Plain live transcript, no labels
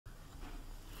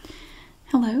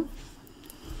Hello,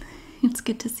 it's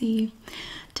good to see you.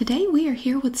 Today we are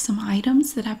here with some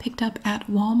items that I picked up at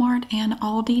Walmart and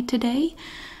Aldi today.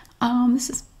 This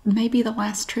is maybe the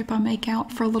last trip I make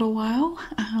out for a little while.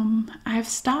 I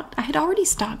had already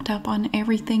stocked up on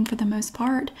everything for the most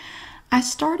part. I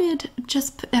started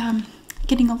just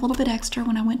getting a little bit extra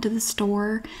when I went to the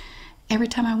store. Every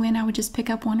time I went, I would just pick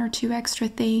up 1 or 2 extra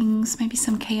things, maybe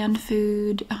some canned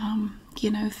food,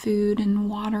 food and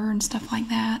water and stuff like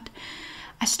that.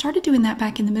 I started doing that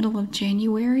back in the middle of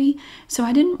January, so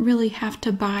I didn't really have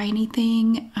to buy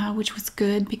anything, which was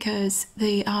good because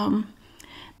the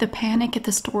panic at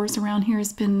the stores around here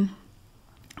has been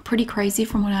pretty crazy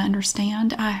from what I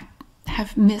understand. I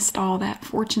have missed all that,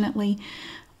 fortunately.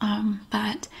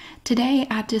 But today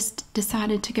I just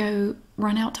decided to go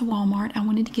run out to Walmart. I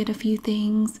wanted to get a few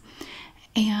things,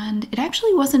 and it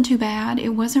actually wasn't too bad. It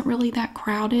wasn't really that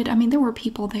crowded. I mean, there were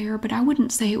people there, but I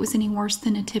wouldn't say it was any worse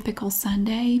than a typical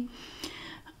Sunday.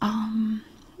 And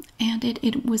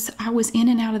I was in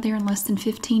and out of there in less than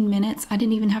 15 minutes. I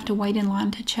didn't even have to wait in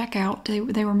line to check out. They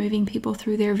were moving people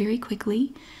through there very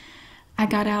quickly. I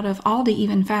got out of Aldi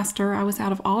even faster. I was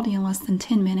out of Aldi in less than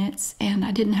 10 minutes, and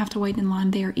I didn't have to wait in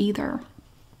line there either.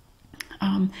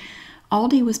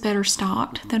 Aldi was better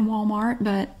stocked than Walmart,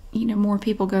 but more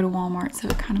people go to Walmart, so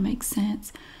it kind of makes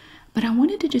sense. But I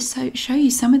wanted to just show you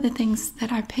some of the things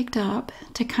that I picked up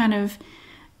to kind of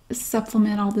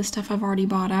supplement all the stuff I've already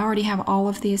bought. I already have all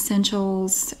of the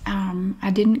essentials.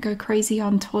 I didn't go crazy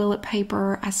on toilet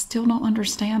paper. I still don't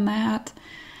understand that.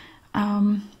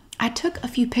 I took a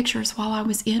few pictures while I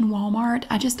was in Walmart.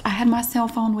 I had my cell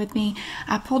phone with me.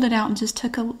 I pulled it out and just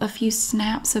took a few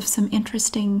snaps of some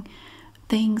interesting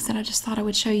things that I just thought I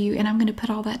would show you, and I'm going to put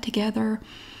all that together.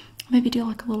 Maybe do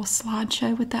like a little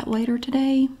slideshow with that later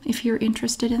today if you're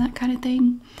interested in that kind of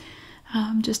thing,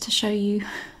 just to show you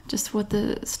just what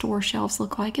the store shelves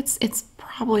look like. It's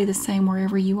probably the same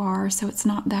wherever you are, so it's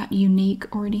not that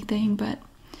unique or anything, but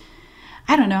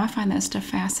I don't know. I find that stuff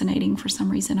fascinating for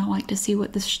some reason. I like to see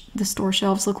what the store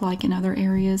shelves look like in other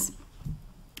areas.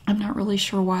 I'm not really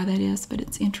sure why that is, but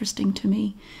it's interesting to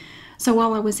me. So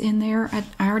while I was in there,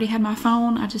 I already had my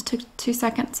phone. I just took 2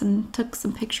 seconds and took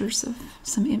some pictures of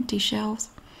some empty shelves.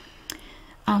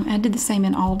 I did the same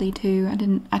in Aldi too.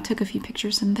 I took a few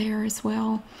pictures in there as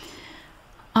well.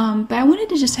 But I wanted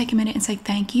to just take a minute and say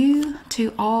thank you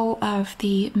to all of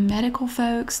the medical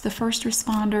folks, the first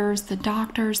responders, the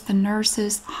doctors, the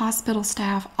nurses, hospital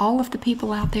staff, all of the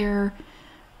people out there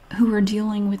who are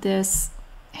dealing with this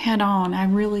head on. I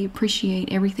really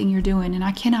appreciate everything you're doing, and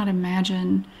I cannot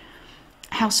imagine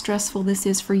how stressful this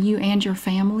is for you and your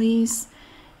families.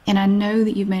 And I know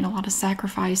that you've made a lot of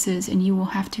sacrifices, and you will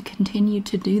have to continue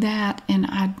to do that. And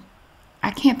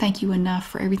I can't thank you enough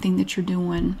for everything that you're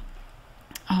doing.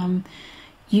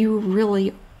 You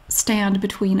really stand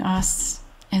between us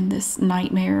and this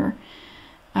nightmare.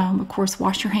 Of course,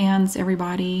 wash your hands,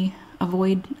 everybody.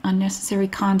 Avoid unnecessary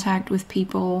contact with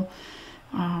people.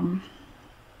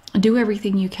 Do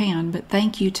everything you can, but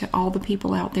thank you to all the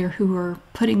people out there who are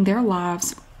putting their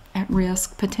lives at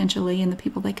risk, potentially, and the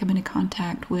people they come into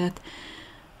contact with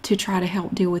to try to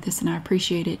help deal with this, and I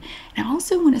appreciate it. And I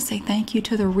also want to say thank you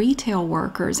to the retail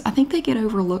workers. I think they get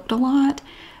overlooked a lot.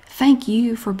 Thank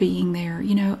you for being there.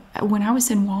 When I was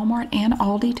in Walmart and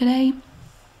Aldi today,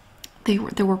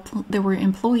 there were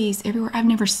employees everywhere. I've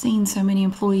never seen so many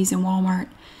employees in Walmart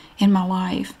in my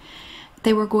life.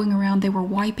 They were going around, they were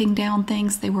wiping down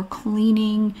things, they were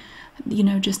cleaning,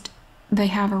 they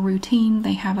have a routine,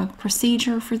 they have a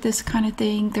procedure for this kind of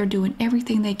thing. They're doing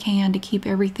everything they can to keep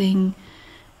everything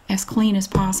as clean as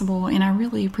possible, and I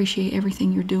really appreciate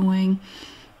everything you're doing.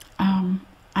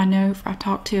 I know I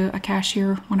talked to a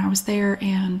cashier when I was there,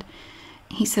 and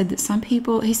he said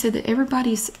that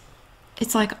everybody's,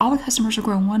 it's like all the customers are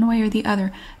going one way or the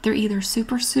other. They're either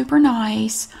super, super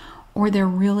nice, or they're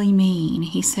really mean.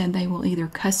 He said they will either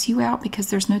cuss you out because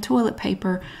there's no toilet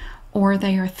paper, or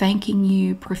they are thanking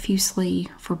you profusely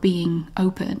for being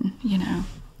open,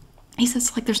 He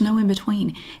says like there's no in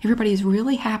between. Everybody is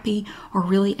really happy or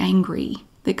really angry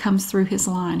that comes through his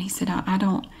line. He said, I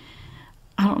don't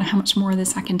know how much more of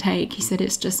this I can take. He said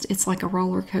it's like a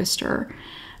roller coaster.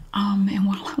 And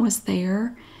while I was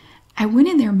there, I went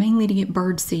in there mainly to get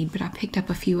birdseed, but I picked up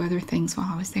a few other things while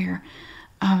I was there.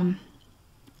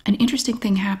 An interesting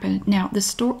thing happened. Now,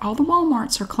 all the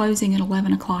Walmarts are closing at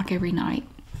 11 o'clock every night.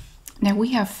 Now,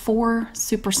 we have 4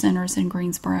 super centers in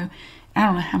Greensboro. I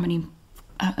don't know how many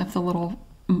of the little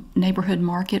neighborhood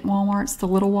market Walmarts, the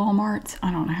little Walmarts.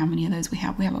 I don't know how many of those we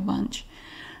have. We have a bunch.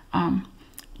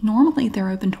 Normally they're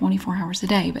open 24 hours a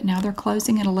day, but now they're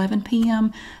closing at 11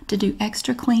 p.m. to do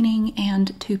extra cleaning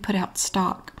and to put out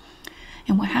stock.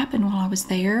 And what happened while I was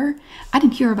there, I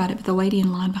didn't hear about it, but the lady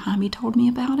in line behind me told me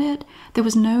about it. There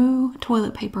was no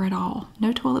toilet paper at all.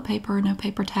 No toilet paper, no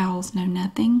paper towels, no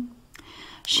nothing.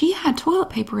 She had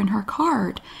toilet paper in her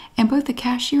cart, and both the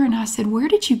cashier and I said, "Where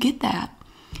did you get that?"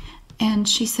 And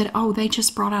she said, "Oh, they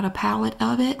just brought out a pallet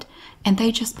of it, and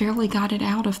they just barely got it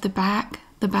out of the back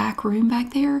room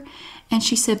back there." And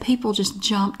she said people just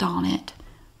jumped on it.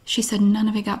 She said none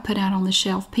of it got put out on the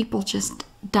shelf. People just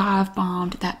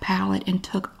dive-bombed that pallet and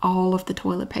took all of the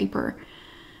toilet paper.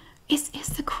 It's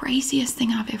the craziest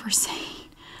thing I've ever seen.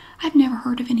 I've never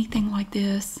heard of anything like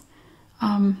this.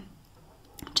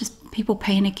 Just people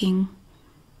panicking.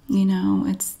 You know,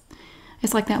 it's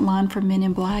like that line from Men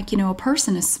in Black. You know, a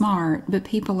person is smart, but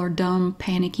people are dumb,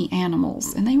 panicky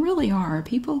animals. And they really are.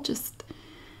 People just,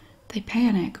 they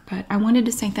panic. But I wanted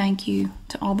to say thank you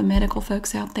to all the medical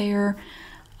folks out there,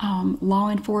 law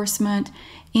enforcement,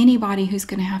 anybody who's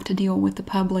going to have to deal with the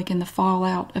public and the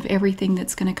fallout of everything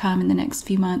that's going to come in the next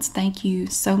few months. Thank you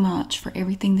so much for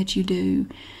everything that you do.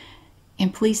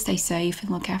 And please stay safe and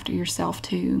look after yourself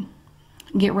too.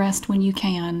 Get rest when you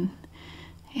can.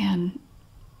 And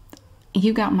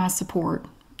you got my support.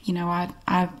 You know,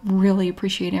 I really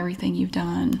appreciate everything you've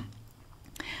done.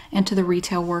 And to the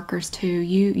retail workers too.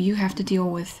 You have to deal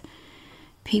with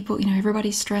people, you know,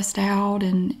 everybody's stressed out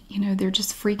and, you know, they're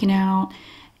just freaking out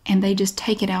and they just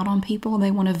take it out on people.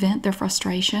 They want to vent their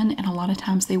frustration, and a lot of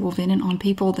times they will vent it on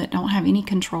people that don't have any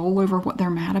control over what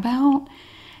they're mad about.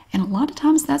 And a lot of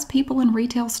times that's people in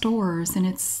retail stores, and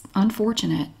it's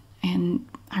unfortunate. And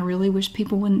I really wish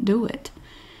people wouldn't do it.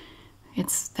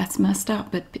 That's messed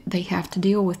up, but they have to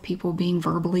deal with people being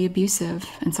verbally abusive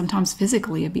and sometimes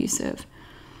physically abusive.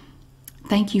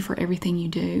 Thank you for everything you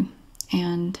do.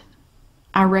 And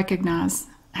I recognize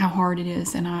how hard it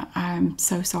is, and I'm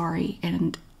so sorry,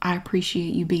 and I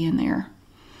appreciate you being there.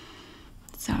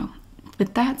 So,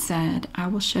 with that said, I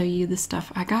will show you the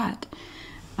stuff I got.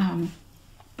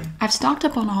 I've stocked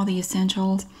up on all the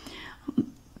essentials.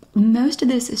 Most of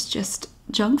this is just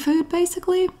junk food,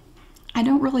 basically. I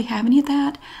don't really have any of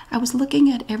that. I was looking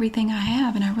at everything I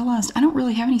have, and I realized I don't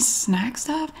really have any snack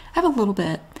stuff. I have a little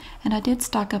bit, and I did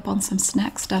stock up on some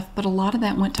snack stuff, but a lot of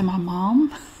that went to my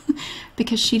mom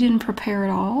because she didn't prepare it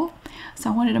all. So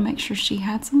I wanted to make sure she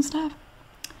had some stuff.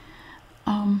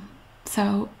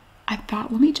 So I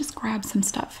thought, let me just grab some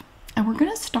stuff. And we're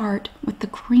going to start with the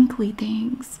crinkly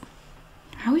things.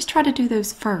 I always try to do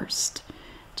those first.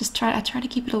 I try to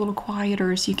keep it a little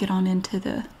quieter as you get on into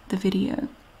the video.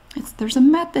 There's a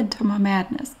method to my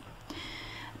madness.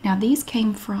 Now these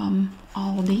came from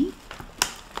Aldi.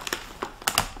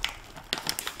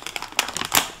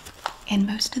 And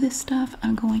most of this stuff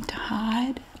I'm going to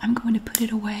hide. I'm going to put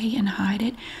it away and hide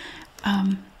it.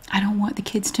 I don't want the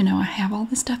kids to know I have all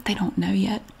this stuff. They don't know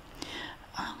yet.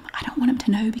 I don't want them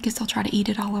to know because they'll try to eat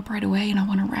it all up right away, and I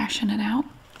want to ration it out.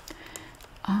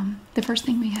 The first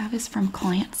thing we have is from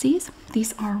Clancy's.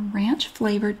 These are ranch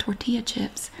flavored tortilla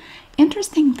chips.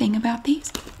 Interesting thing about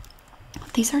these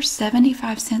are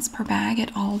 75 cents per bag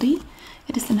at Aldi.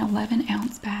 It is an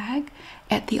 11-ounce bag.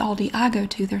 At the Aldi I go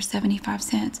to, they're 75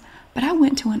 cents. But I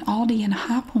went to an Aldi in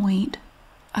High Point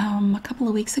a couple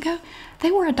of weeks ago.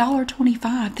 They were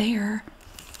 $1.25 there.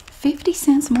 50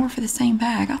 cents more for the same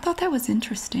bag. I thought that was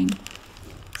interesting.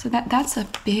 So that's a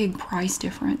big price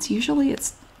difference. Usually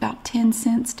it's about 10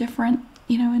 cents different,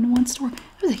 you know, in one store.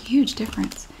 It was a huge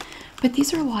difference. But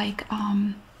these are like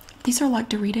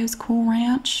Doritos Cool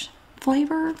Ranch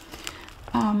flavor.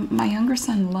 My younger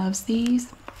son loves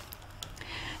these.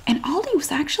 And Aldi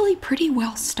was actually pretty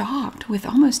well stocked with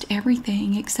almost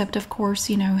everything except, of course,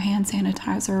 you know, hand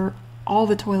sanitizer. All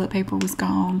the toilet paper was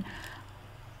gone.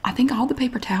 I think all the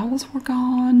paper towels were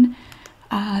gone.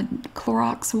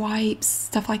 Clorox wipes,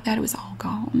 stuff like that, it was all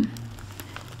gone.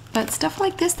 But stuff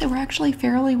like this, they were actually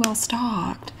fairly well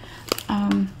stocked.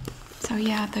 So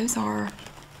yeah, those are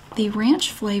the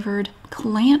ranch flavored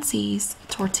Clancy's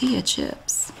tortilla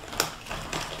chips.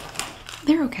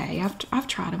 They're okay. I've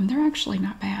tried them. They're actually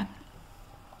not bad.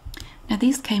 Now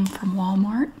these came from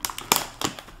Walmart.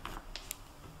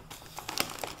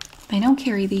 They don't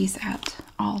carry these at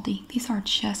Aldi. These are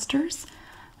Chester's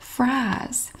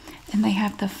fries, and they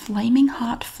have the flaming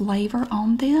hot flavor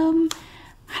on them.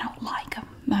 I don't like them.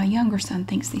 My younger son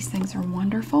thinks these things are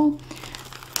wonderful.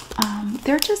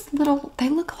 They're just little, they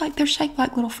look like they're shaped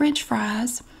like little French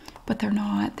fries, but they're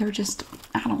not. They're just,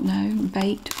 I don't know,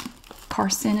 baked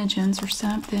carcinogens or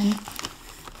something.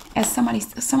 As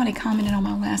somebody commented on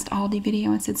my last Aldi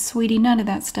video and said, "Sweetie, none of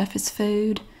that stuff is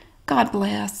food." God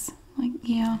bless. Like,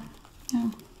 Yeah.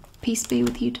 Peace be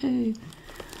with you too.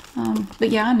 But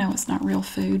yeah, I know it's not real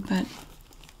food, but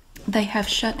they have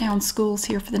shut down schools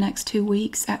here for the next 2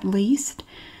 weeks at least,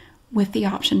 with the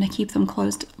option to keep them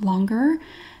closed longer.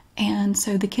 And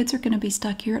so the kids are going to be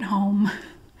stuck here at home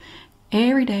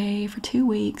every day for 2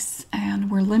 weeks, and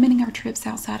we're limiting our trips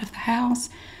outside of the house.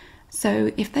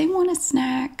 So if they want a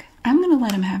snack, I'm going to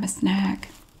let them have a snack.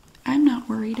 I'm not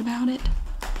worried about it.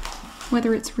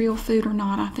 Whether it's real food or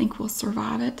not, I think we'll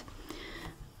survive it.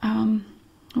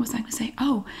 What was I going to say?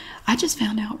 Oh, I just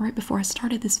found out right before I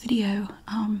started this video,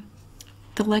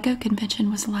 the Lego convention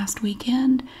was last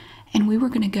weekend, and we were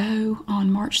going to go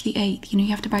on March the 8th. You know,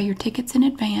 you have to buy your tickets in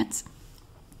advance,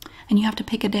 and you have to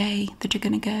pick a day that you're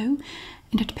going to go, and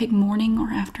you have to pick morning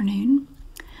or afternoon.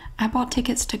 I bought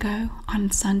tickets to go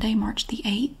on Sunday, March the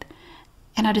 8th,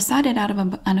 and I decided out of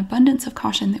an abundance of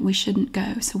caution that we shouldn't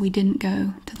go, so we didn't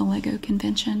go to the Lego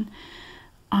convention.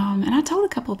 And I told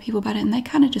a couple of people about it, and they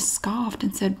kind of just scoffed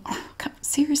and said, oh,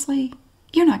 seriously,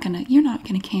 you're not gonna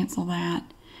cancel that.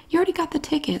 You already got the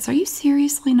tickets. Are you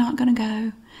seriously not gonna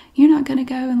go? You're not gonna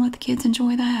go and let the kids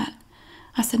enjoy that?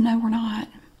 I said, no, we're not.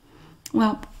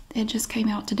 Well, it just came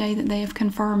out today that they have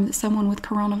confirmed that someone with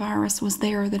coronavirus was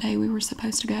there the day we were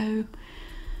supposed to go.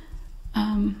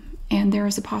 And there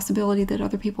is a possibility that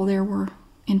other people there were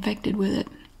infected with it.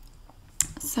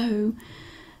 So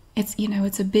it's, you know,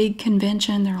 it's a big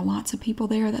convention. There are lots of people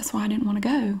there. That's why I didn't want to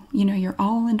go. You know, you're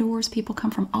all indoors. People come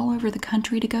from all over the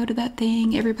country to go to that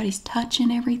thing. Everybody's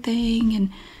touching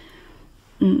everything.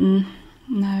 And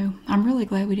no, I'm really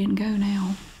glad we didn't go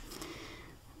now.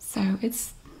 So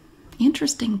it's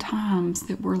interesting times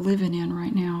that we're living in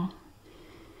right now.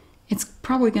 It's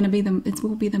probably going to be it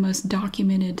will be the most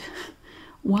documented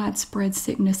widespread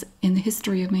sickness in the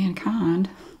history of mankind.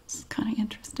 It's kind of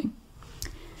interesting.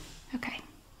 Okay,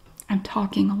 I'm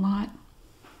talking a lot,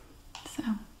 so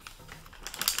now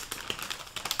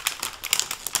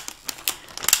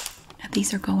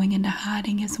these are going into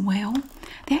hiding as well.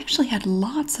 They actually had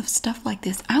lots of stuff like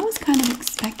this. I was kind of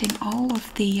expecting all the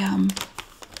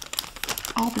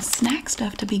snack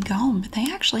stuff to be gone, but they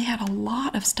actually had a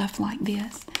lot of stuff like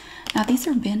this. Now these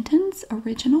are Benton's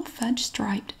Original Fudge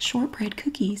Striped Shortbread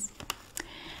Cookies.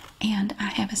 And I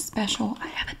have a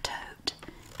tote.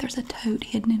 There's a tote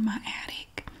hidden in my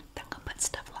attic. I'm going to put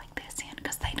stuff like this in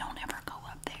because they don't ever go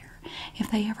up there. If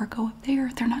they ever go up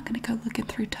there, they're not going to go looking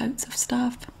through totes of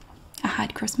stuff. I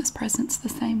hide Christmas presents the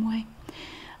same way.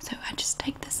 So I just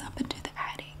take this up into the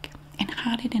attic and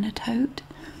hide it in a tote.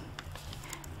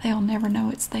 They'll never know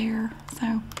it's there.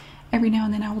 So every now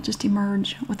and then I will just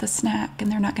emerge with a snack,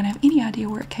 and they're not going to have any idea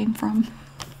where it came from.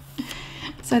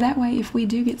 So that way, if we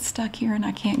do get stuck here and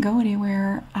I can't go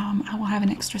anywhere, I will have an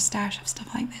extra stash of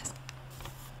stuff like this.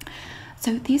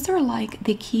 So these are like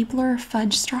the Keebler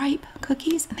Fudge Stripe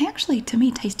cookies, and they actually, to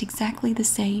me, taste exactly the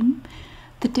same.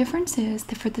 The difference is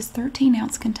that for this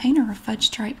 13-ounce container of Fudge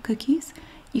Stripe cookies,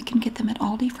 you can get them at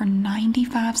Aldi for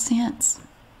 95 cents.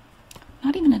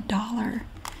 Not even $1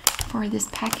 for this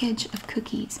package of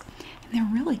cookies. And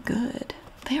they're really good.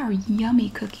 They are yummy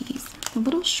cookies. The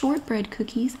little shortbread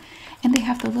cookies, and they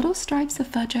have the little stripes of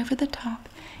fudge over the top,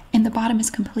 and the bottom is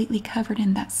completely covered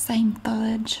in that same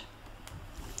fudge.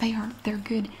 They're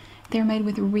good. They're made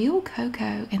with real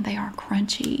cocoa, and they are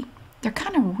crunchy. They're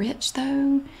kind of rich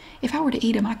though. If I were to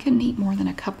eat them, I couldn't eat more than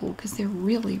a couple because they're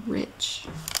really rich.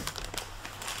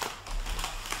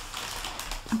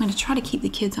 I'm going to try to keep the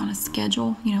kids on a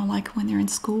schedule, you know, like when they're in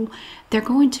school. They're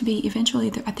going to be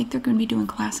eventually, I think they're going to be doing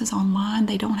classes online.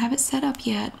 They don't have it set up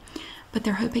yet, but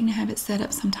they're hoping to have it set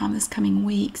up sometime this coming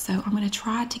week. So I'm going to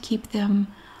try to keep them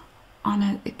on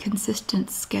a consistent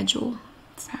schedule.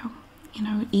 So, you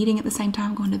know, eating at the same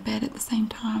time, going to bed at the same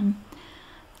time.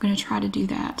 I'm going to try to do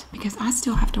that because I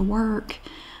still have to work.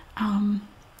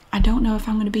 I don't know if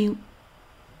I'm going to be,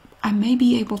 I may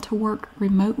be able to work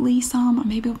remotely some. I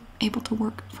may be able to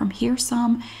work from here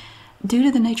some. Due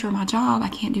to the nature of my job, I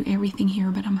can't do everything here,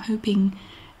 but I'm hoping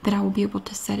that I will be able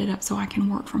to set it up so I can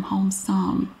work from home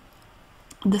some.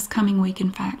 This coming week,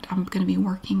 in fact, I'm going to be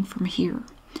working from here.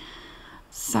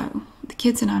 So the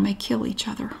kids and I may kill each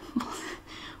other.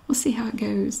 We'll see how it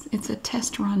goes. It's a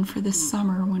test run for this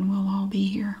summer when we'll all be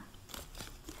here.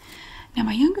 Now,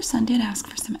 my younger son did ask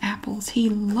for some apples. He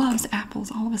loves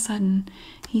apples. All of a sudden,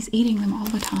 he's eating them all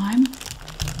the time.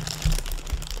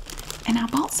 And I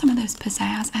bought some of those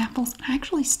pizzazz apples. I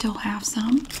actually still have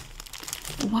some.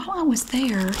 While I was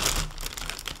there,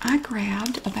 I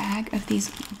grabbed a bag of these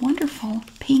wonderful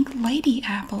pink lady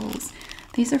apples.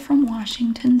 These are from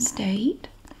Washington State.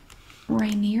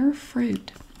 Rainier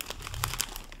fruit.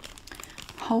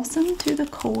 Wholesome to the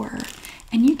core.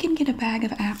 And you can get a bag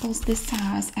of apples this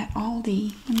size at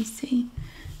Aldi. Let me see.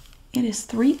 It is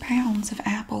 3 pounds of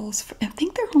apples. I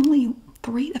think they're only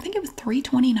I think it was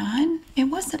 $3.29. It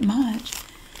wasn't much.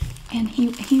 And he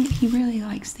really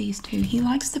likes these too. He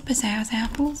likes the pizzazz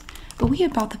apples, but we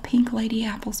had bought the pink lady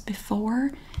apples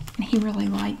before, and he really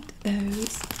liked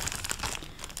those.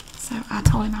 So I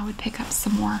told him I would pick up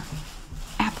some more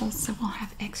apples so we'll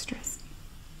have extras.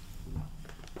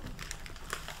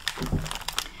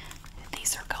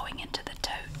 These are going into the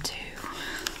tote too.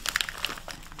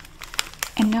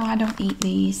 And no, I don't eat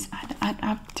these.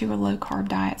 I do a low carb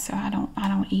diet, so I don't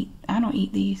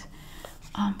eat these.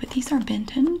 But these are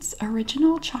Benton's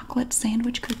original chocolate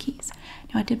sandwich cookies.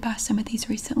 Now I did buy some of these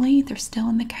recently. They're still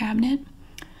in the cabinet.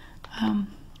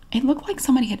 It looked like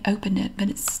somebody had opened it, but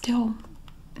it's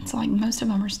like most of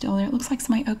them are still there. It looks like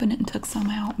somebody opened it and took some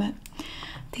out, but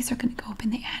these are going to go up in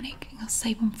the attic. I'll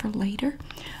save them for later,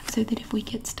 so that if we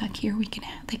get stuck here,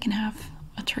 they can have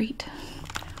a treat.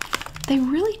 They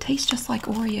really taste just like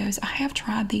Oreos. I have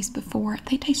tried these before.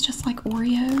 They taste just like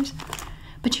Oreos,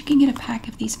 but you can get a pack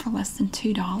of these for less than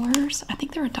 $2. I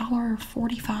think they're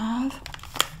 $1.45.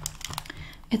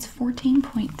 It's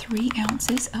 14.3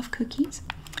 ounces of cookies,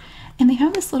 and they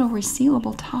have this little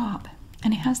resealable top,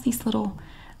 and it has these little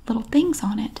things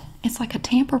on it. It's like a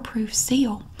tamper-proof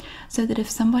seal, so that if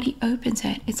somebody opens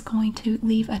it, it's going to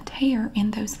leave a tear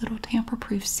in those little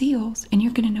tamper-proof seals, and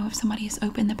you're going to know if somebody has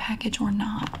opened the package or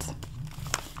not.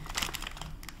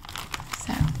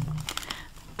 So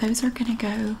those are going to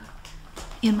go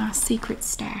in my secret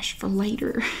stash for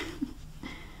later,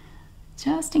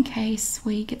 just in case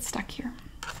we get stuck here.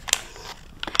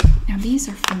 Now these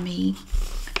are for me.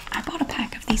 I bought a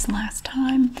pack of these last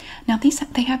time. Now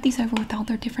they have these over with all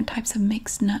their different types of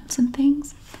mixed nuts and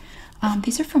things.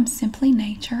 These are from Simply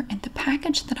Nature, and the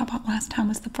package that I bought last time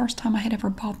was the first time I had ever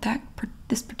bought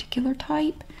this particular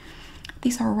type.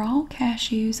 These are raw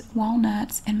cashews,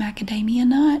 walnuts, and macadamia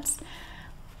nuts.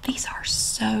 These are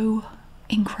so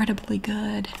incredibly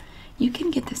good. You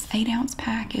can get this 8-ounce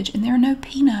package, and there are no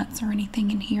peanuts or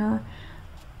anything in here,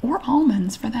 or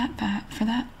almonds for that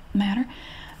matter.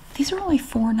 These are only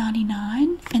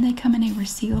 $4.99, and they come in a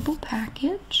resealable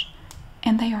package,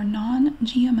 and they are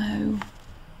non-GMO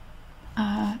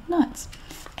nuts,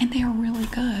 and they are really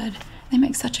good. They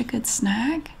make such a good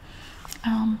snack,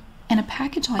 and a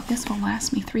package like this will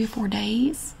last me 3 or 4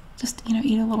 days. Just,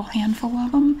 eat a little handful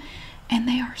of them, and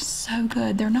they are so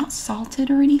good. They're not salted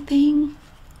or anything.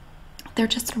 They're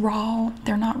just raw.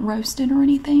 They're not roasted or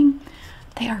anything.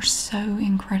 They are so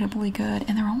incredibly good,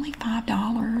 and they're only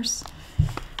 $5.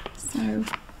 So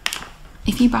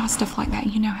if you buy stuff like that,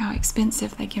 you know how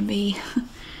expensive they can be.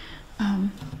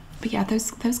 But yeah,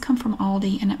 those come from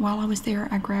Aldi, and while I was there,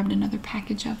 I grabbed another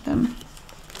package of them.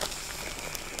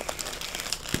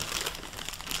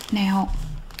 Now,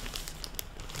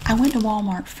 I went to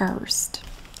Walmart first,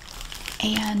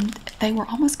 and they were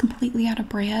almost completely out of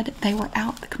bread. They were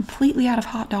completely out of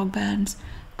hot dog buns,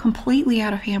 completely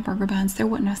out of hamburger buns. There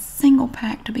wasn't a single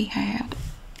pack to be had.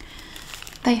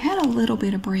 They had a little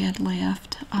bit of bread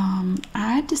left.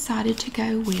 I decided to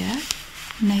go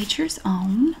with Nature's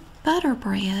Own butter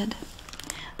bread.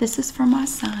 This is for my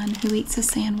son, who eats a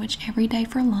sandwich every day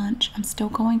for lunch. I'm still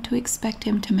going to expect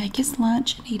him to make his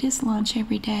lunch and eat his lunch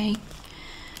every day.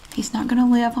 He's not going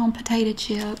to live on potato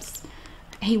chips.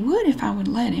 He would if I would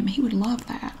let him. He would love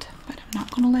that, but I'm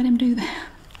not going to let him do that.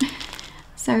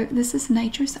 So this is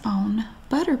Nature's Own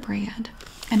butter bread,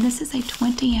 and this is a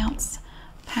 20-ounce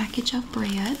package of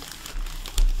bread.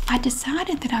 I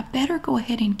decided that I better go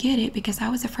ahead and get it because I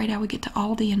was afraid I would get to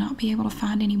Aldi and not be able to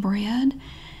find any bread.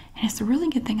 And it's a really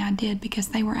good thing I did, because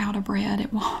they were out of bread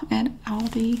at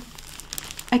Aldi,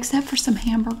 except for some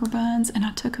hamburger buns, and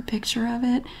I took a picture of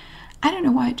it. I don't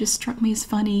know why it just struck me as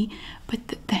funny, but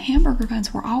the hamburger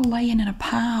buns were all laying in a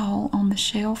pile on the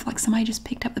shelf, like somebody just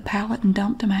picked up the pallet and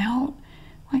dumped them out.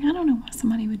 Like, I don't know why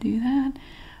somebody would do that,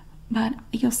 but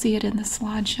you'll see it in the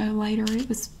slideshow later. It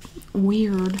was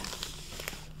weird.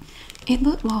 It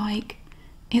looked like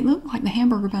the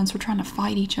hamburger buns were trying to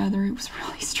fight each other. It was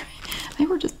really strange. They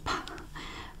were just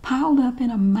piled up in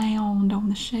a mound on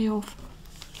the shelf.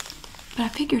 But I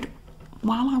figured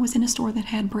while I was in a store that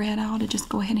had bread, I ought to just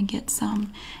go ahead and get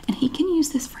some. And he can use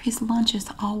this for his lunches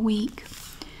all week.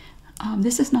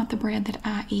 This is not the bread that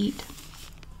I eat.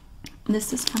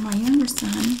 This is for my younger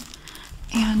son.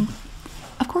 And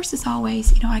of course, as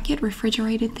always, I get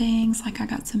refrigerated things. Like I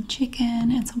got some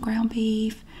chicken and some ground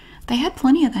beef. They had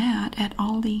plenty of that at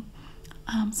Aldi.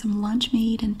 Some lunch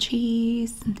meat and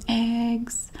cheese and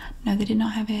eggs. No, they did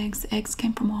not have eggs. The eggs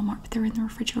came from Walmart, but they're in the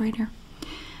refrigerator.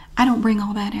 I don't bring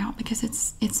all that out because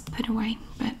it's put away,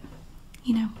 but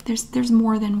you know, there's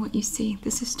more than what you see.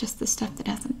 This is just the stuff that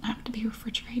doesn't have to be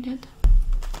refrigerated.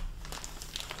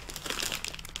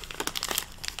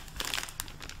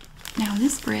 Now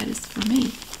this bread is for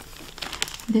me.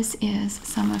 This is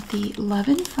some of the Love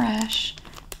and Fresh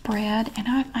bread, and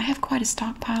I have quite a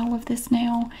stockpile of this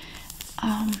now.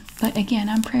 But again,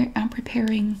 I'm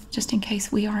preparing just in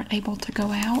case we aren't able to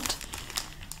go out.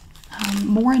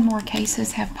 More and more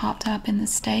cases have popped up in the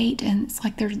state, and it's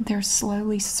like they're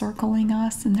slowly circling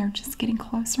us, and they're just getting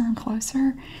closer and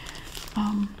closer.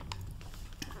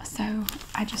 So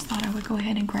I just thought I would go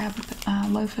ahead and grab a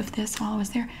loaf of this while I was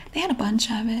there. They had a bunch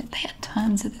of it. They had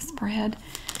tons of this bread.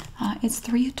 It's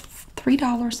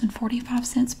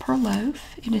 $3.45 per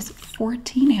loaf. It is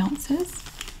 14 ounces.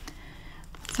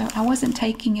 So I wasn't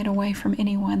taking it away from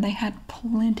anyone. They had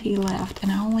plenty left,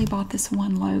 and I only bought this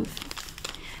one loaf.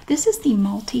 This is the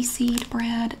multi-seed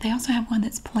bread. They also have one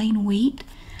that's plain wheat.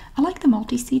 I like the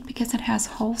multi-seed because it has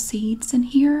whole seeds in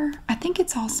here. I think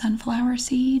it's all sunflower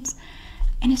seeds,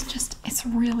 and it's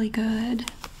really good.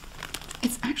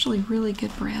 It's actually really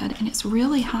good bread, and it's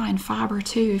really high in fiber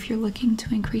too if you're looking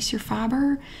to increase your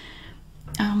fiber.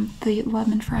 The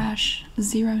Love and Fresh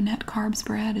zero net carbs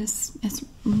bread is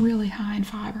really high in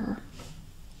fiber.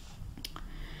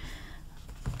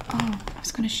 Oh, I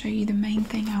was going to show you the main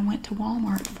thing I went to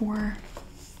Walmart for.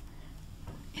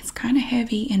 It's kind of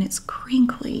heavy and it's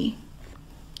crinkly.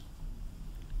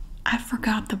 I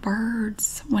forgot the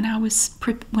birds when I was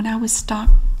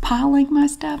stockpiling my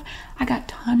stuff. I got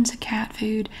tons of cat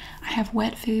food. I have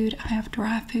wet food. I have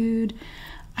dry food.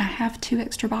 I have 2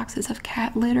 extra boxes of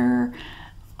cat litter.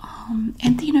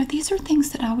 And you know, these are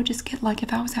things that I would just get, like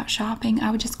if I was out shopping, I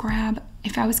would just grab.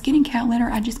 If I was getting cat litter,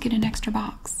 I'd just get an extra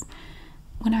box.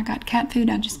 When I got cat food,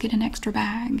 I'd just get an extra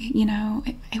bag. You know,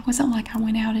 it wasn't like I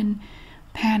went out and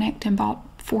panicked and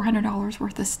bought $400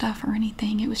 worth of stuff or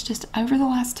anything. It was just over the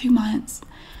last 2 months,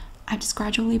 I've just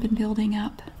gradually been building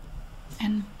up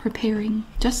and preparing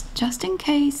just in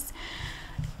case.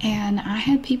 And I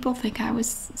had people say I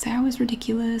was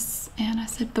ridiculous, and I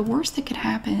said the worst that could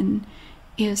happen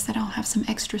is that I'll have some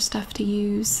extra stuff to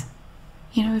use.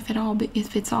 You know,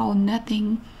 if it's all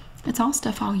nothing, it's all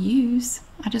stuff I'll use.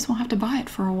 I just won't have to buy it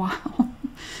for a while.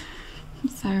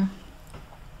 So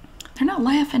they're not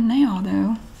laughing now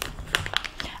though.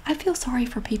 I feel sorry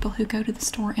for people who go to the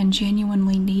store and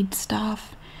genuinely need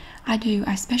stuff. I do.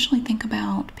 I especially think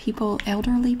about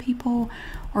elderly people,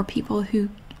 or people who,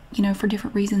 you know, for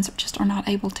different reasons just are not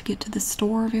able to get to the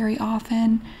store very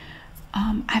often.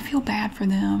 I feel bad for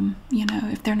them, you know,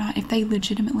 if they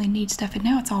legitimately need stuff and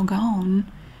now it's all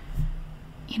gone.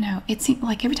 You know, it seems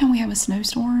like every time we have a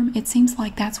snowstorm, it seems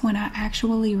like that's when I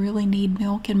actually really need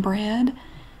milk and bread,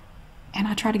 and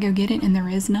I try to go get it and there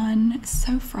is none. It's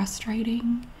so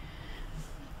frustrating.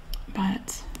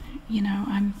 But, you know,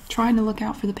 I'm trying to look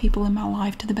out for the people in my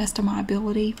life to the best of my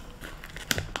ability.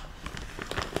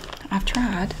 I've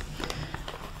tried.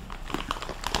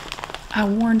 I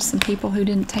warned some people who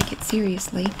didn't take it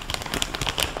seriously.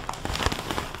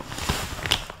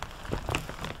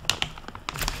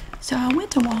 So I went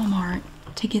to Walmart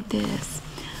to get this.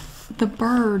 The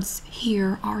birds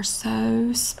here are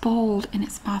so spoiled, and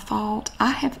it's my fault.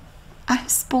 I have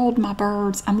spoiled my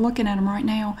birds. I'm looking at them right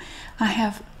now. I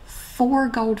have 4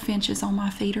 goldfinches on my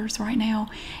feeders right now,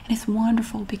 and it's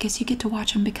wonderful because you get to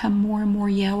watch them become more and more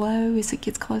yellow as it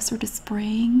gets closer to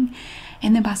spring,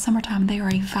 and then by summertime they are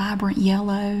a vibrant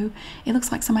yellow. It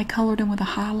looks like somebody colored them with a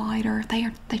highlighter.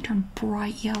 They turn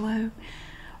bright yellow.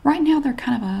 Right now they're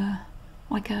kind of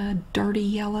like a dirty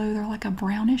yellow. They're like a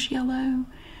brownish yellow.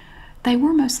 They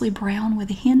were mostly brown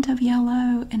with a hint of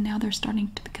yellow, and now they're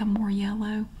starting to become more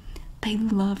yellow. They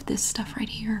love this stuff right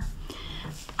here.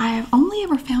 I have only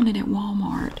ever found it at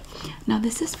Walmart. Now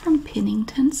this is from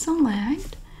Pennington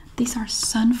Select. These are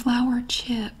sunflower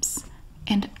chips,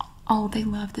 and oh, they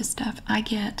love this stuff. I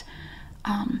get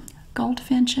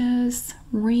goldfinches,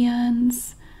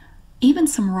 wrens, even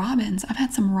some robins. I've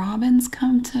had some robins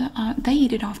come to, they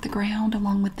eat it off the ground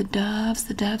along with the doves.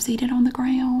 The doves eat it on the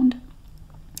ground.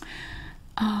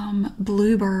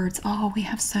 Bluebirds. Oh, we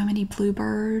have so many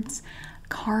bluebirds.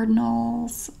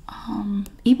 Cardinals,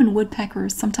 even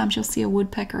woodpeckers. Sometimes you'll see a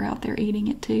woodpecker out there eating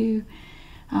it too.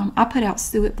 I put out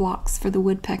suet blocks for the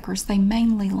woodpeckers. They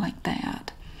mainly like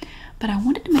that. But I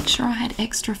wanted to make sure I had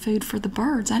extra food for the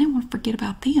birds. I didn't want to forget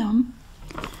about them.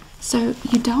 So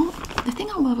the thing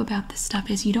I love about this stuff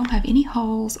is you don't have any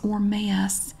holes or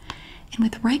mess. And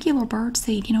with regular bird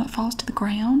seed, you know, it falls to the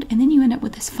ground, and then you end up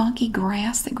with this funky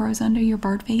grass that grows under your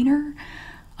bird feeder.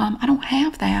 I don't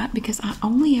have that because I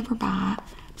only ever buy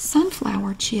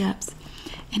sunflower chips.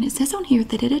 And it says on here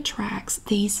that it attracts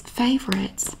these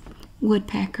favorites.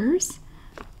 woodpeckers,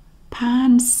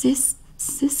 pine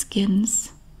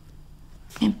siskins,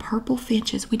 and purple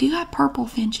finches. We do have purple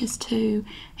finches too,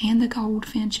 and the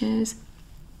goldfinches.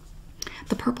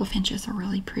 The purple finches are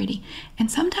really pretty.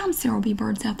 And sometimes there will be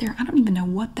birds out there, I don't even know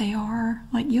what they are.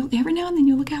 Like, every now and then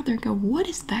you look out there and go, what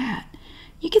is that?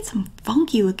 You get some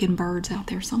funky looking birds out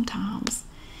there sometimes.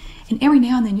 And every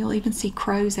now and then you'll even see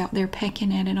crows out there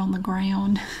pecking at it on the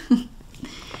ground.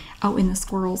 Oh, and the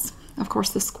squirrels. Of course,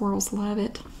 the squirrels love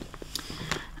it.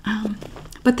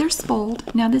 But they're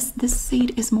spoiled. Now, this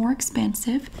seed is more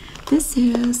expensive. This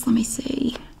is, let me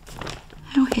see,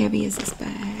 how heavy is this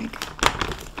bag?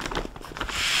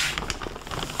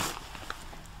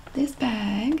 This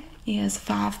bag is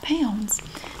 5 pounds,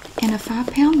 and a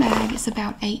 5-pound bag is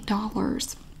about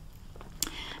 $8.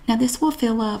 Now, this will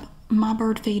fill up my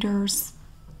bird feeders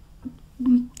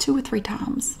 2 or 3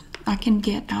 times. I can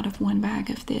get out of one bag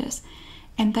of this,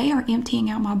 and they are emptying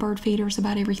out my bird feeders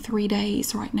about every 3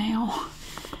 days right now.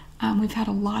 We've had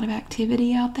a lot of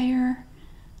activity out there.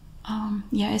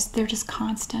 Yeah, they're just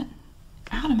constant.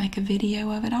 I ought to make a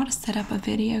video of it. I ought to set up a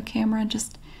video camera and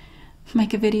just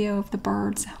make a video of the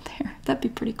birds out there. That'd be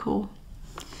pretty cool.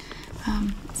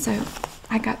 So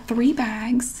I got 3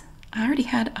 bags. I already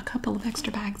had a couple of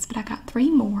extra bags, but I got 3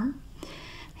 more.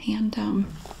 And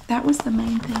that was the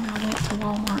main thing I went to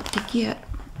Walmart to get.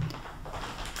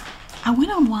 I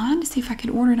went online to see if I could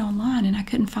order it online, and I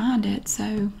couldn't find it.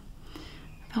 So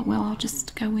I thought, well, I'll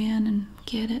just go in and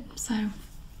get it. So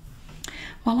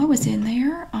while I was in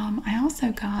there, I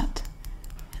also got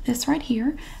this right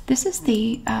here. This is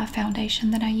the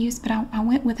foundation that I use, but I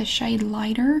went with a shade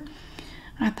lighter.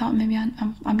 I thought maybe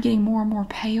I'm getting more and more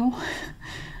pale.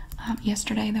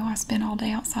 Yesterday, though, I spent all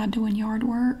day outside doing yard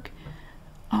work.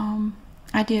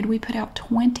 We put out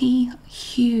 20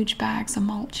 huge bags of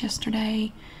mulch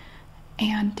yesterday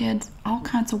and did all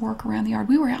kinds of work around the yard.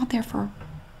 We were out there for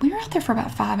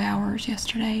about 5 hours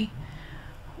yesterday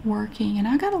working, and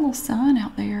I got a little sun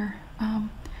out there.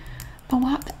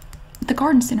 The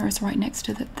garden center is right next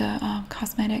to the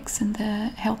cosmetics and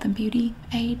the health and beauty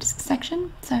aids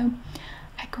section. So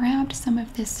I grabbed some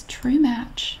of this True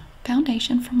Match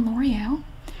foundation from L'Oreal.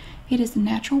 It is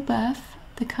natural buff.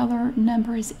 The color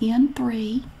number is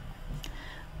N3.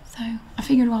 So I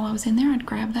figured while I was in there, I'd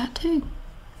grab that too.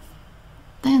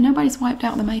 Then nobody's wiped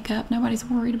out the makeup. Nobody's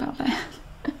worried about that.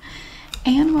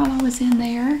 And while I was in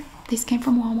there, these came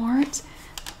from Walmart.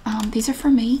 These are for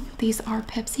me. These are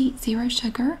Pepsi Zero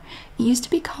Sugar. It used to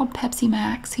be called Pepsi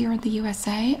Max here in the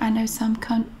USA. I know some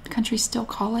countries still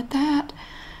call it that.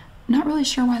 Not really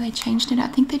sure why they changed it. I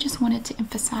think they just wanted to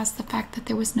emphasize the fact that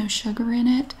there was no sugar in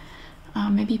it.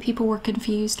 Maybe people were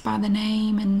confused by the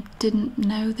name and didn't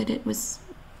know that it was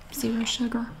zero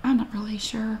sugar. I'm not really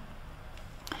sure.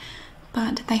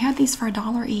 But they had these for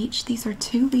 $1 each. These are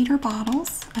 2-liter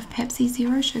bottles of Pepsi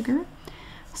Zero Sugar.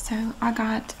 So I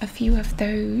got a few of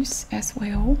those as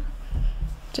well,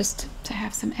 just to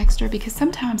have some extra, because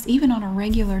sometimes even on a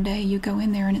regular day you go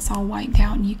in there and it's all wiped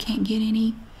out and you can't get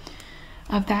any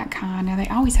of that kind. Now they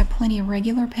always have plenty of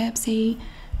regular Pepsi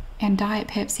and Diet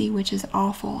Pepsi, which is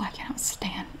awful. I cannot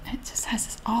stand it. It just has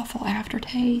this awful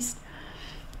aftertaste.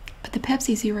 But the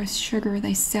Pepsi Zero Sugar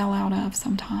they sell out of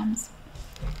sometimes.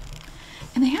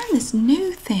 And they have this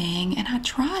new thing, and I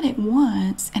tried it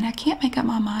once, and I can't make up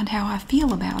my mind how I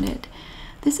feel about it.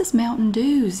 This is Mountain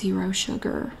Dew Zero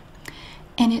Sugar.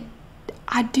 And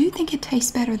I do think it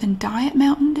tastes better than Diet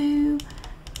Mountain Dew.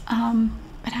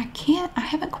 But I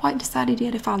haven't quite decided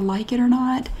yet if I like it or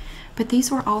not. But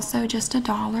these were also just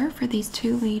 $1 for these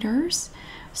 2 liters.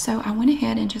 So I went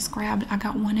ahead and just I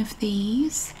got one of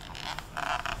these.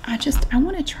 I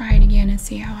want to try it again and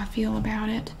see how I feel about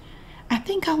it. I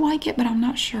think I like it, but I'm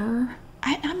not sure.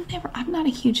 I'm not a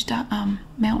huge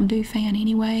Mountain Dew fan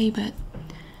anyway, but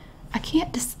I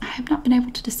have not been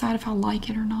able to decide if I like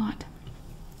it or not.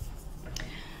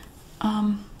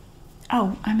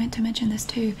 Oh, I meant to mention this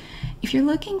too. If you're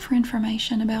looking for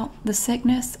information about the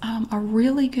sickness, a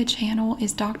really good channel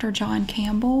is Dr. John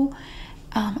Campbell.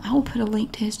 I will put a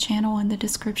link to his channel in the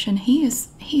description. He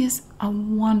is a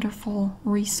wonderful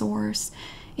resource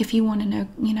if you want to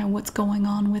know, what's going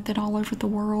on with it all over the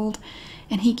world.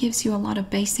 And he gives you a lot of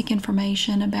basic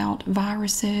information about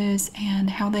viruses and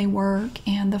how they work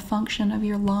and the function of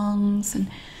your lungs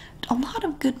and a lot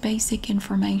of good basic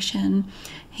information.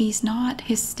 He's not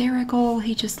hysterical.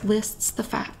 He just lists the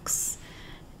facts.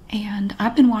 And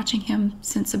I've been watching him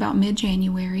since about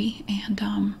mid-January,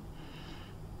 and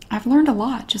I've learned a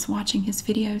lot just watching his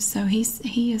videos. So he's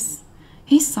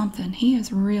something.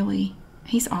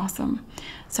 He's awesome.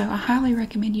 So I highly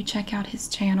recommend you check out his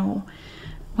channel.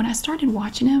 when I started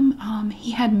watching him,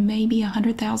 he had maybe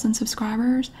 100,000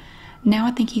 subscribers. Now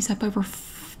I think he's up over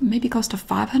maybe close to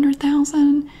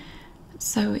 500,000.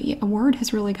 So yeah, word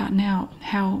has really gotten out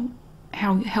how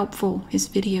helpful his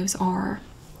videos are.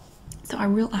 So I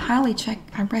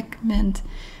recommend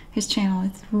his channel.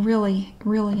 It's really,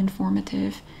 really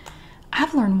informative.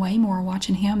 I've learned way more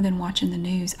watching him than watching the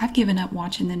news. I've given up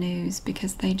watching the news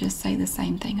because they just say the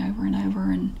same thing over and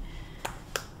over. And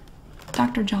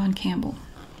Dr. John Campbell,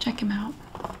 check him out.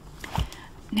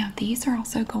 Now these are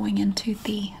also going into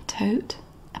the tote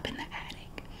up in the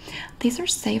attic. These are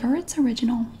Savor It's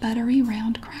Original Buttery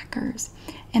Round Crackers.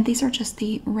 And these are just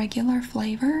the regular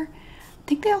flavor. I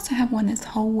think they also have one that's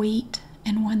whole wheat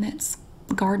and one that's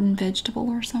garden vegetable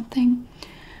or something.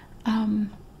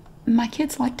 My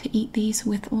kids like to eat these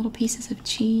with little pieces of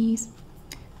cheese.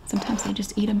 Sometimes they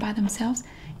just eat them by themselves.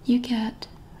 You get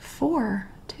 4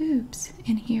 tubes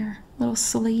in here, little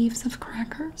sleeves of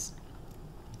crackers.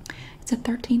 It's a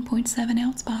 13.7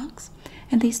 ounce box,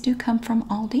 and these do come from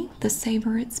Aldi, the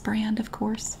Savor It's brand, of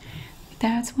course.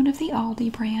 That's one of the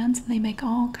Aldi brands. They make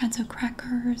all kinds of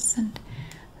crackers and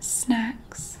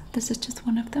snacks. This is just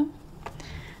one of them.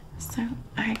 So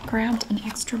I grabbed an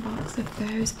extra box of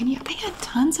those, and yeah, they had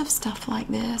tons of stuff like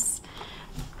this.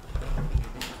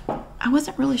 I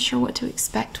wasn't really sure what to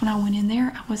expect when I went in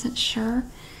there. I wasn't sure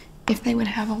if they would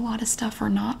have a lot of stuff or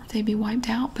not, if they'd be wiped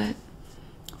out, but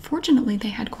fortunately they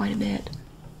had quite a bit.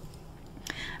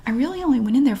 I really only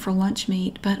went in there for lunch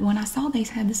meat, but when I saw they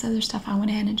had this other stuff, I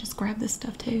went ahead and just grabbed this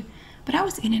stuff too. But I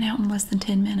was in and out in less than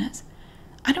 10 minutes.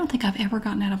 I don't think I've ever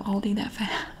gotten out of Aldi that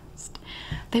fast.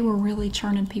 They were really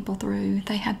churning people through.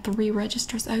 They had 3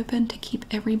 registers open to keep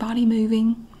everybody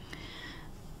moving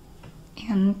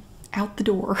and out the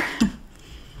door.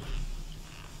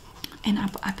 And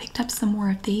I picked up some more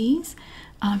of these.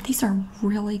 These are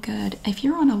really good. If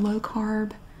you're on a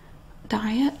low-carb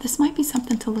diet, this might be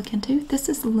something to look into. This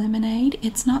is lemonade.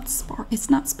 It's not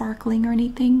sparkling or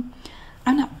anything.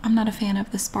 I'm not a fan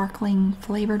of the sparkling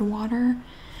flavored water.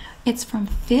 It's from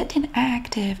Fit and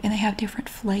Active, and they have different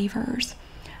flavors.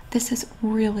 This is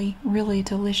really, really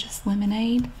delicious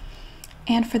lemonade.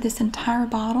 And for this entire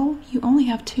bottle, you only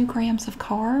have 2 grams of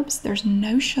carbs. There's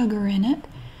no sugar in it.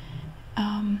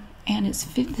 And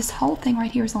this whole thing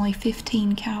right here is only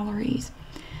 15 calories.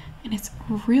 And it's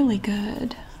really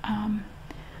good.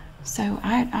 So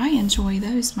I enjoy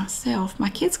those myself. My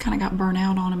kids kind of got burnt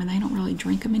out on them, and they don't really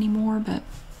drink them anymore, but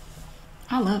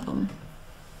I love them.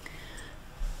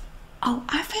 Oh,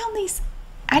 I found these.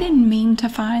 I didn't mean to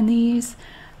find these.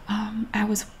 I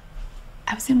was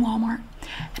in Walmart,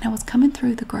 and I was coming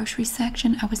through the grocery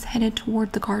section. I was headed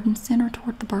toward the garden center,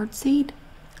 toward the birdseed,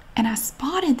 and I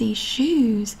spotted these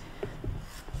shoes.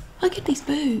 Look at these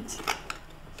boots.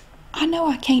 I know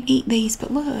I can't eat these,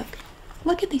 but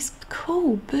look at these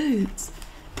cool boots.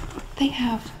 They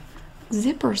have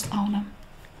zippers on them.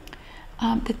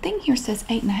 The thing here says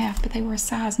 8.5, but they were a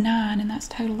size 9, and that's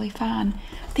totally fine.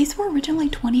 These were originally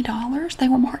 $20. They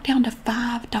were marked down to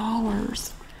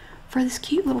 $5 for this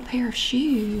cute little pair of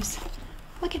shoes.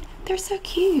 Look at, they're so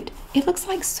cute. It looks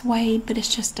like suede, but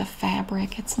it's just a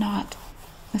fabric. It's not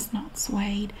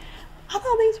suede. I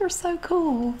thought these were so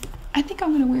cool. I think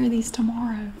I'm going to wear these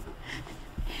tomorrow.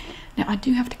 Now, I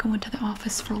do have to go into the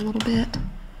office for a little bit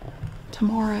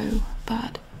tomorrow,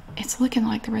 but it's looking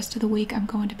like the rest of the week I'm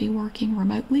going to be working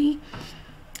remotely.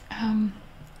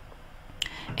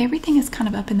 Everything is kind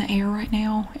of up in the air right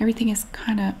now. Everything is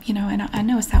kind of, you know, and I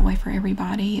know it's that way for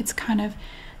everybody. It's kind of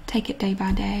take it day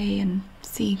by day and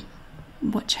see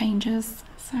what changes.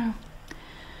 So,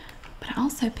 but I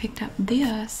also picked up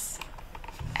this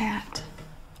at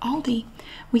Aldi.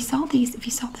 We saw these, if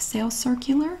you saw the sales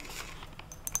circular,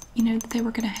 you know that they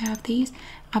were going to have these.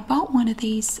 I bought one of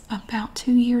these about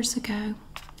 2 years ago,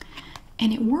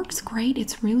 and it works great.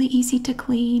 It's really easy to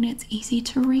clean. It's easy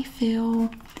to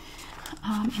refill,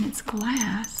 and it's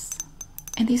glass.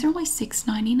 And these are only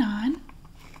 $6.99,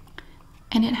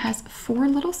 and it has 4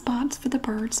 little spots for the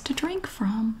birds to drink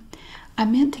from. I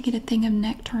meant to get a thing of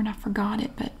nectar, and I forgot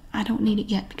it, but I don't need it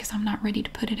yet because I'm not ready to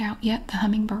put it out yet. The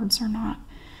hummingbirds are not.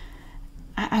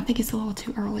 I think it's a little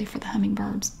too early for the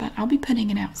hummingbirds, but I'll be putting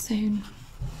it out soon.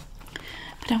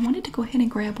 But I wanted to go ahead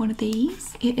and grab one of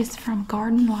these. It is from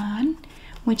Garden Line,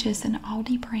 which is an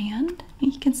Aldi brand.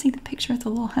 And you can see the picture of the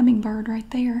little hummingbird right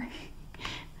there.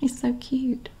 He's so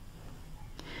cute.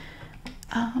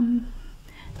 And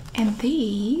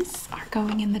these are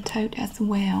going in the tote as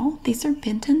well. These are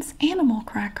Benton's Animal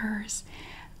Crackers.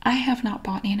 I have not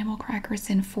bought animal crackers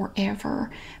in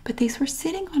forever, but these were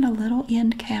sitting on a little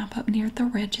end cap up near the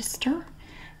register,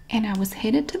 and I was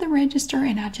headed to the register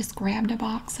and I just grabbed a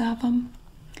box of them.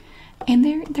 And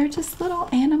they're just little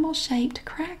animal-shaped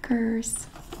crackers.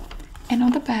 And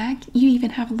on the back, you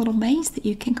even have a little maze that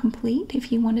you can complete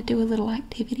if you want to do a little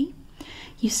activity.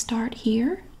 You start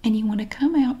here, and you want to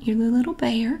come out, you're the little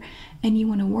bear, and you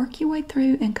want to work your way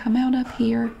through and come out up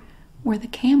here where the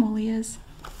camel is.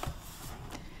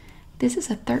 This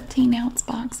is a 13-ounce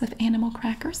box of animal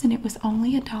crackers, and it was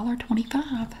only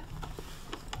 $1.25.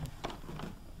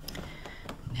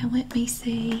 Now let me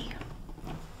see.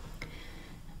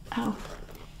 Oh,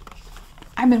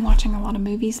 I've been watching a lot of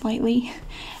movies lately.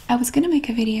 I was going to make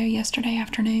a video yesterday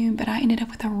afternoon, but I ended up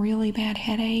with a really bad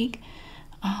headache.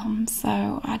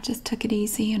 So I just took it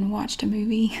easy and watched a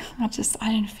movie. I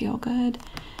didn't feel good.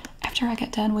 After I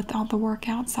got done with all the work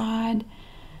outside,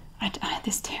 I had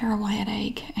this terrible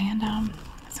headache, and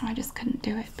so I just couldn't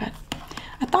do it. But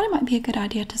I thought it might be a good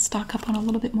idea to stock up on a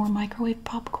little bit more microwave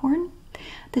popcorn.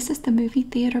 This is the movie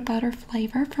theater butter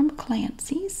flavor from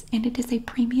Clancy's, and it is a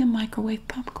premium microwave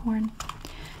popcorn.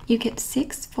 You get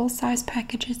 6 full-size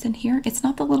packages in here. It's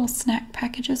not the little snack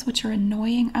packages, which are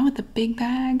annoying. I want the big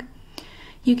bag.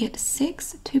 You get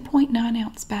 6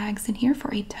 2.9-ounce bags in here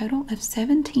for a total of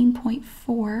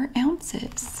 17.4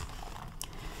 ounces.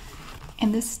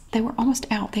 And they were almost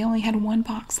out. They only had one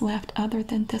box left other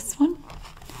than this one.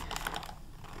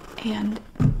 And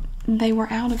they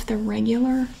were out of the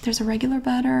regular, there's a regular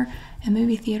butter and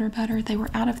movie theater butter. They were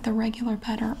out of the regular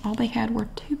butter. All they had were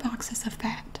 2 boxes of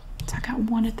that. So I got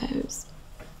one of those.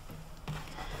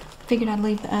 Figured I'd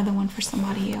leave the other one for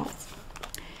somebody else.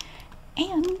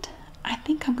 And I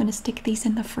think I'm going to stick these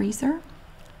in the freezer.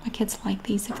 My kids like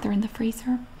these if they're in the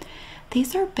freezer.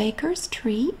 These are Baker's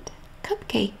Treat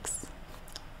cupcakes.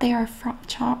 They are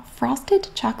frosted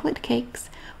chocolate cakes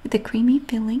with a creamy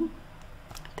filling.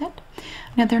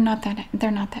 Now they're not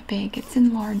that big. It's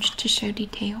enlarged to show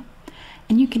detail.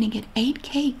 And you can get 8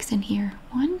 cakes in here.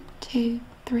 1, 2,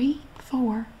 3,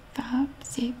 4, 5,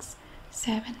 6,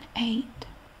 7, 8.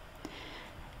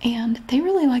 And they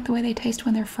really like the way they taste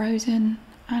when they're frozen.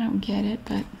 I don't get it,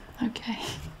 but okay.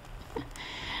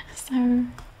 So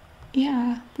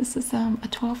yeah, this is a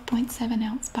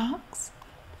 12.7-ounce box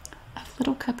of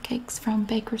little cupcakes from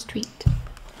Baker's Treat.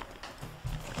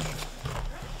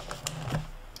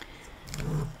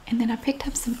 And then I picked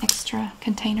up some extra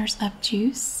containers of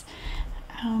juice.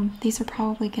 These are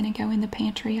probably going to go in the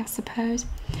pantry, I suppose.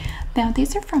 Now,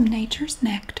 these are from Nature's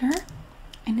Nectar,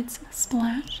 and it's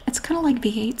Splash. It's kind of like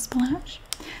V8 Splash.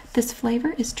 This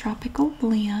flavor is Tropical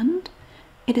Blend.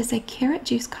 It is a carrot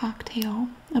juice cocktail,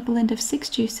 a blend of 6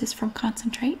 juices from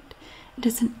concentrate. It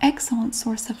is an excellent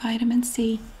source of vitamin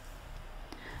C.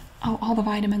 Oh, all the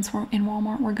vitamins were in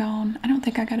Walmart were gone. I don't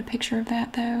think I got a picture of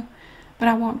that, though. But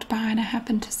I walked by and I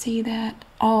happened to see that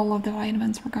all of the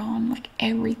vitamins were gone, like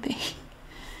everything.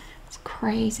 It's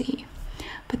crazy.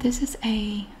 But this is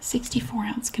a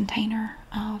 64-ounce container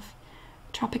of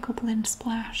Tropical Blend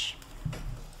Splash.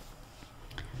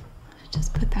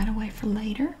 Just put that away for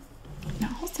later. And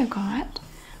I also got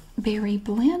Berry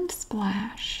Blend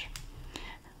Splash,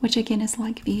 which again is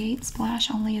like V8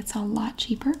 Splash, only it's a lot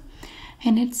cheaper.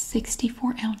 And it's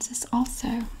 64 ounces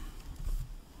also.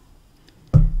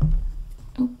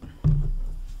 Oop.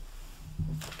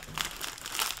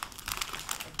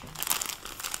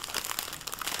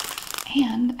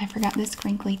 And I forgot this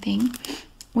crinkly thing.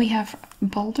 We have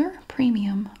Boulder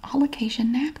Premium All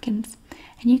Occasion Napkins,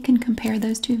 and you can compare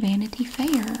those to Vanity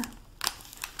Fair.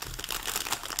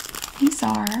 These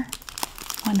are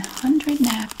 100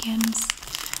 napkins.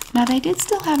 Now they did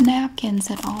still have napkins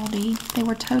at Aldi. They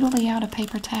were totally out of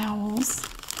paper towels.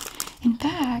 In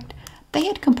fact, they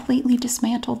had completely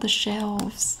dismantled the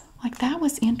shelves. Like, that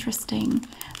was interesting.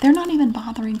 They're not even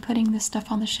bothering putting this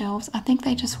stuff on the shelves. I think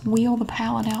they just wheel the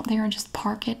pallet out there and just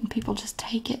park it and people just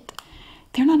take it.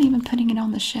 They're not even putting it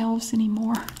on the shelves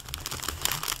anymore.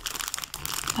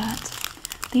 But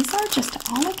these are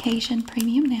just all occasion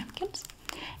premium napkins.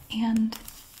 And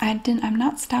I'm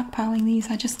not stockpiling these.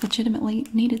 I just legitimately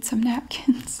needed some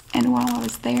napkins. And while I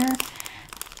was there,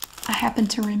 I happened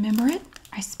to remember it.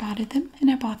 I spotted them and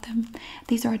I bought them.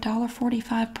 These are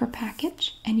 $1.45 per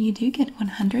package, and you do get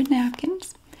 100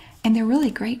 napkins. And they're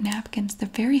really great napkins. They're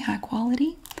very high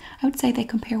quality. I would say they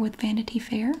compare with Vanity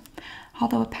Fair,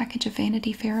 although a package of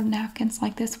Vanity Fair napkins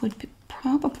like this would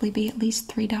probably be at least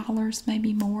 $3,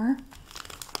 maybe more,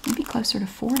 maybe closer to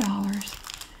 $4.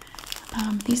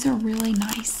 These are really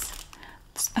nice,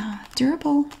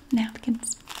 durable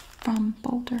napkins from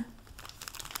Boulder.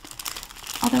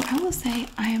 Although I will say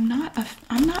I'm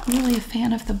not really a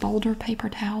fan of the Boulder paper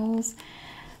towels.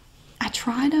 I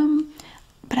tried them,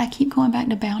 but I keep going back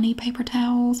to Bounty paper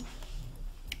towels.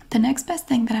 The next best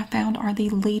thing that I found are the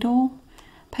Lidl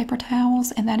paper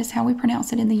towels, and that is how we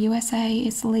pronounce it in the USA.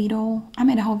 It's Lidl. I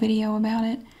made a whole video about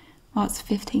it. Well, it's a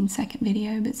 15-second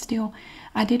video, but still.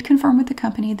 I did confirm with the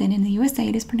company that in the USA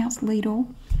it is pronounced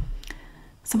Lidl.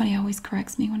 Somebody always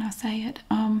corrects me when I say it.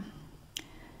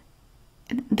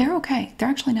 They're okay. They're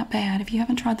actually not bad. If you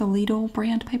haven't tried the Lidl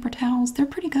brand paper towels, they're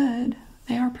pretty good.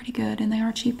 They are pretty good, and they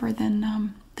are cheaper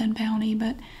than Bounty,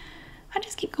 but I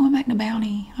just keep going back to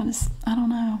Bounty. I don't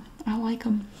know. I like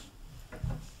them.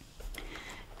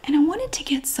 And I wanted to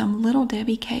get some Little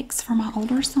Debbie cakes for my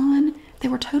older son. They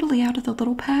were totally out of the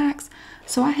little packs,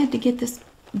 so I had to get this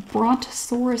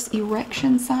Brontosaurus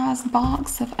erection size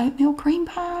box of oatmeal cream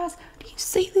pies. Do you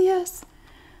see this?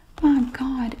 My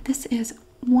God, this is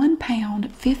 1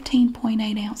 pound,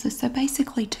 15.8 ounces, so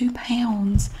basically 2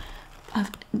 pounds of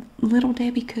Little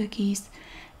Debbie cookies.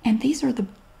 And these are the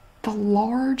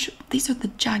large, these are the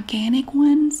gigantic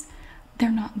ones.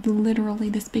 They're not literally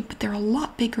this big, but they're a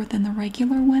lot bigger than the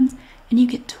regular ones, and you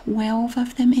get 12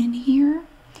 of them in here.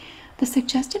 The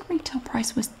suggested retail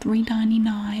price was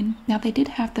 $3.99. Now they did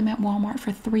have them at Walmart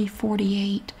for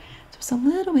 $3.48, so it's a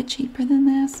little bit cheaper than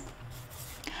this.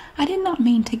 I did not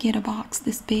mean to get a box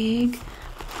this big.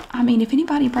 I mean, if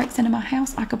anybody breaks into my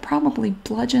house, I could probably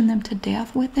bludgeon them to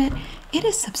death with it. It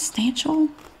is substantial,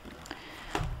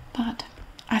 but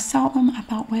I saw them. I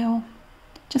thought, well,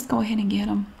 just go ahead and get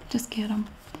them. Just get them.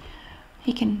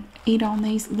 He can eat on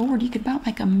these. Lord, you could about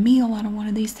make a meal out of one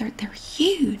of these. They're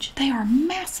huge. They are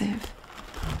massive.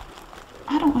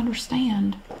 I don't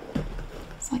understand.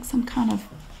 It's like some kind of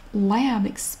lab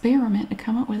experiment to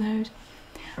come up with those.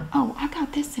 Oh, I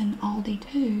got this in Aldi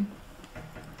too.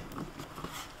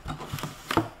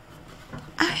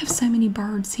 I have so many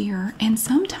birds here, and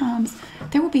sometimes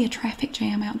there will be a traffic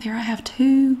jam out there. I have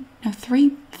 3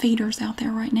 feeders out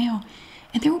there right now.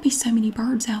 And there will be so many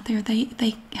birds out there, they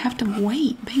have to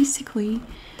wait, basically.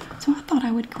 So I thought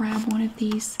I would grab one of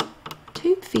these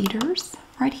tube feeders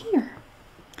right here.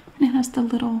 And it has the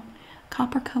little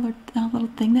copper-colored little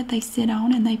thing that they sit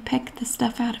on, and they peck the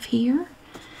stuff out of here.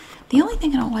 The only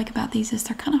thing I don't like about these is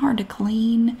they're kind of hard to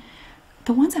clean.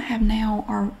 The ones I have now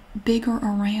are bigger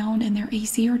around, and they're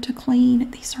easier to clean.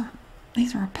 These are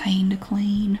a pain to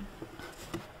clean.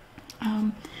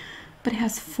 But it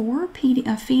has 4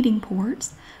 feeding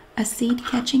ports, a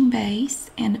seed-catching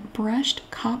base, and brushed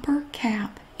copper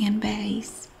cap and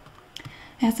base. It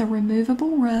has a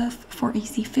removable roof for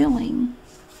easy filling.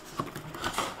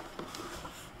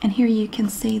 And here you can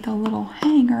see the little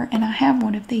hanger, and I have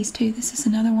one of these too. This is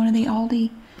another one of the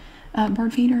Aldi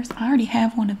bird feeders. I already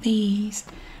have one of these.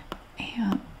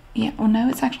 And yeah, well, no,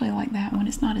 it's actually like that one.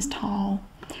 It's not as tall.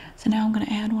 So now I'm going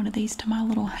to add one of these to my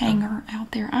little hanger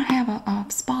out there. I have a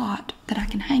spot that I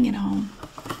can hang it on.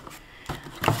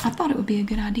 I thought it would be a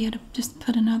good idea to just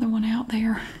put another one out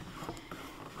there.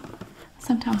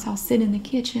 Sometimes I'll sit in the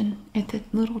kitchen at the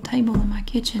little table in my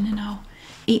kitchen, and I'll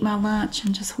eat my lunch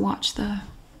and just watch the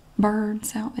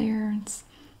birds out there. It's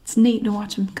neat to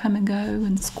watch them come and go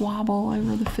and squabble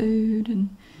over the food,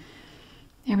 and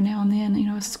every now and then, you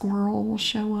know, a squirrel will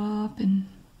show up, and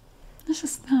it's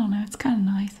just, I don't know, it's kind of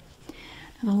nice.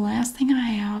 Now the last thing I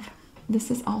have,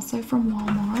 this is also from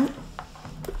Walmart.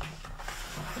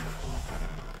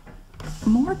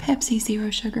 More Pepsi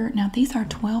Zero Sugar. Now these are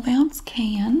 12-ounce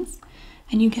cans,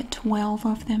 and you get 12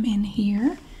 of them in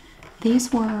here.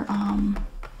 These were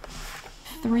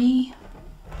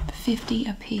 $3.50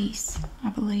 a piece, I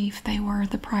believe they were.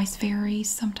 The price varies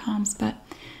sometimes, but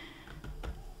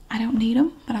I don't need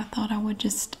them, but I thought I would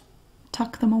just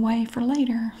tuck them away for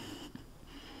later.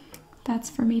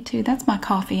 That's for me too. That's my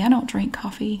coffee. I don't drink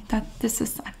coffee. This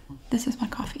is my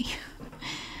coffee.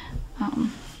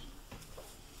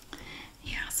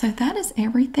 Yeah, so that is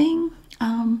everything.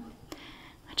 I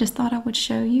just thought I would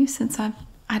show you, since I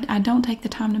don't take the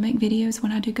time to make videos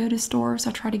when I do go to stores.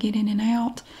 I try to get in and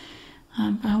out.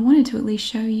 But I wanted to at least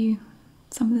show you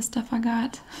some of the stuff I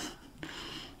got.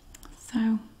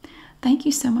 So thank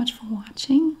you so much for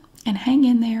watching, and hang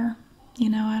in there. You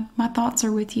know, my thoughts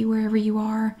are with you wherever you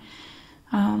are.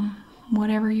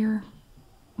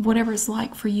 Whatever it's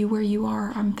like for you where you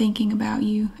are, I'm thinking about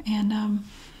you, and I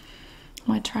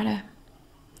want to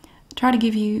try to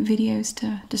give you videos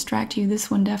to distract you. This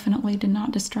one definitely did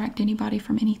not distract anybody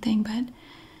from anything, but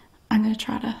I'm going to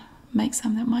try to make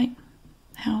some that might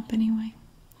help anyway.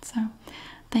 So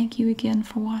thank you again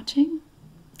for watching.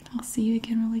 I'll see you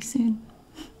again really soon.